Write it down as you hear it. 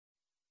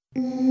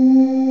Level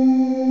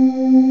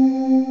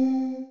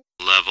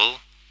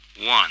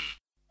 1.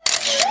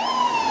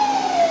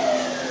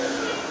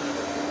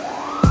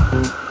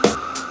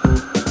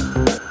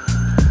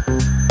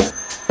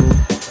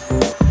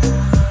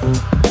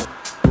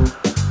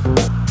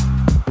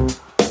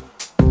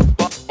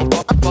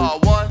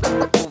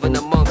 Moving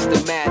amongst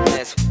the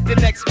madness. The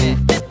next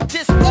man,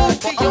 this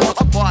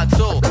part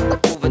two.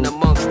 Moving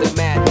amongst the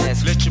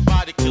madness. Let your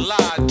body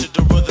collide to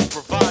the rhythm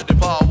provided.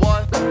 Part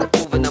one.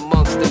 Moving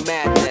amongst the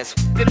madness.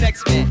 The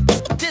next man,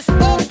 this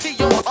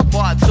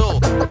part two.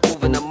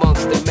 Moving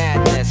amongst the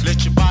madness.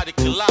 Let your body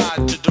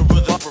collide to the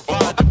rhythm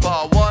provided.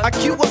 Part one. I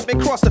queue up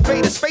and cross the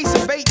fader space,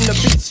 invading the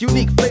beats.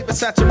 Unique flavor,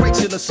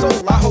 saturation of soul,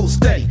 I hold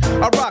steady.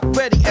 I rock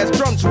ready as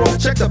drums roll,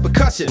 check the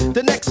percussion.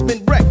 The next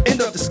man wreck,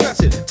 end of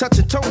discussion.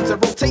 Touching tones and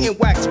rotating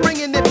wax,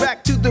 bringing it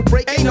back to the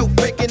break. Ain't no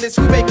faking this,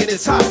 we making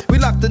this hot. We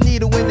lock the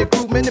needle in the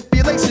groove,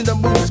 manipulation of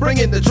moves,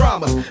 bringing the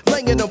dramas.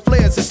 Laying them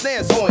flares and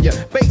snares on ya.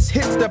 Bass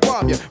hits that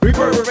bomb ya,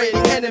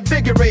 reverberating and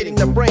invigorating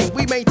the brain.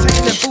 We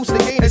maintain and boost the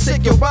gain and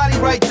sick your body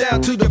right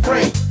down to the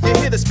brain. You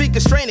hear the speaker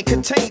straining,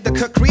 contain the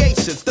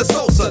creations, the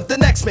salsa, the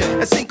next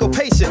man, a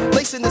syncopation,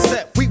 lacing the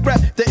set. We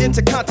rep the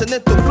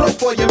intercontinental flow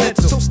for your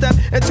mental. So step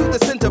into the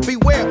center,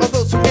 beware of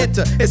those who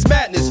enter. It's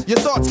madness, your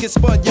thoughts get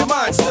spun, your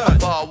mind's done.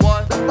 Part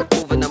one,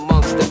 moving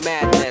amongst the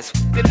madness.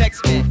 The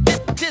next man,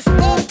 this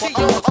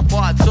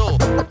part two,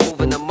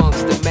 moving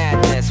amongst the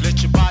madness.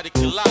 Let your body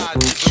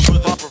collide to the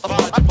rhythm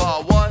provided.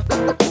 Part one,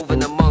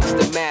 moving amongst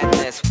the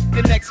madness.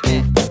 The next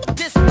man,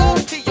 this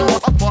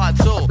part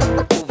two,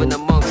 moving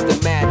amongst the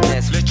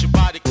madness. Let your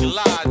body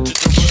collide to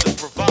the rhythm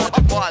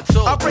provided. Part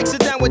two. I breaks it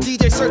down with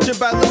DJ searching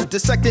by loop,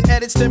 dissecting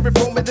edits, then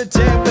reforming the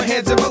jam with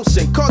hands in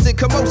motion, causing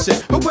commotion.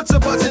 Who puts a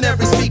buzz in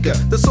every speaker?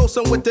 The soul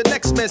song with the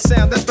next man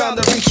sound that's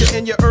bound to reach you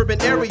in your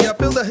urban area.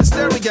 Feel the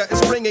hysteria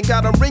is ringing,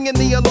 got 'em ringing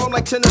the alarm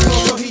like tennis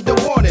balls, so heed the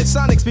warning.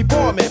 Sonics be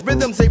forming,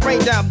 rhythms they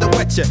rain down to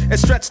wet you and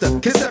stretch the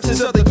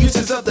conceptions of the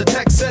uses of the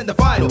text and the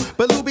vinyl.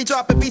 But Lou be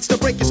dropping beats to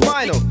break your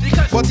spinal,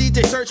 while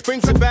DJ Search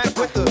brings it back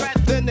with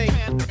the name.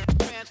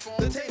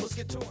 The tables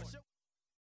get torn.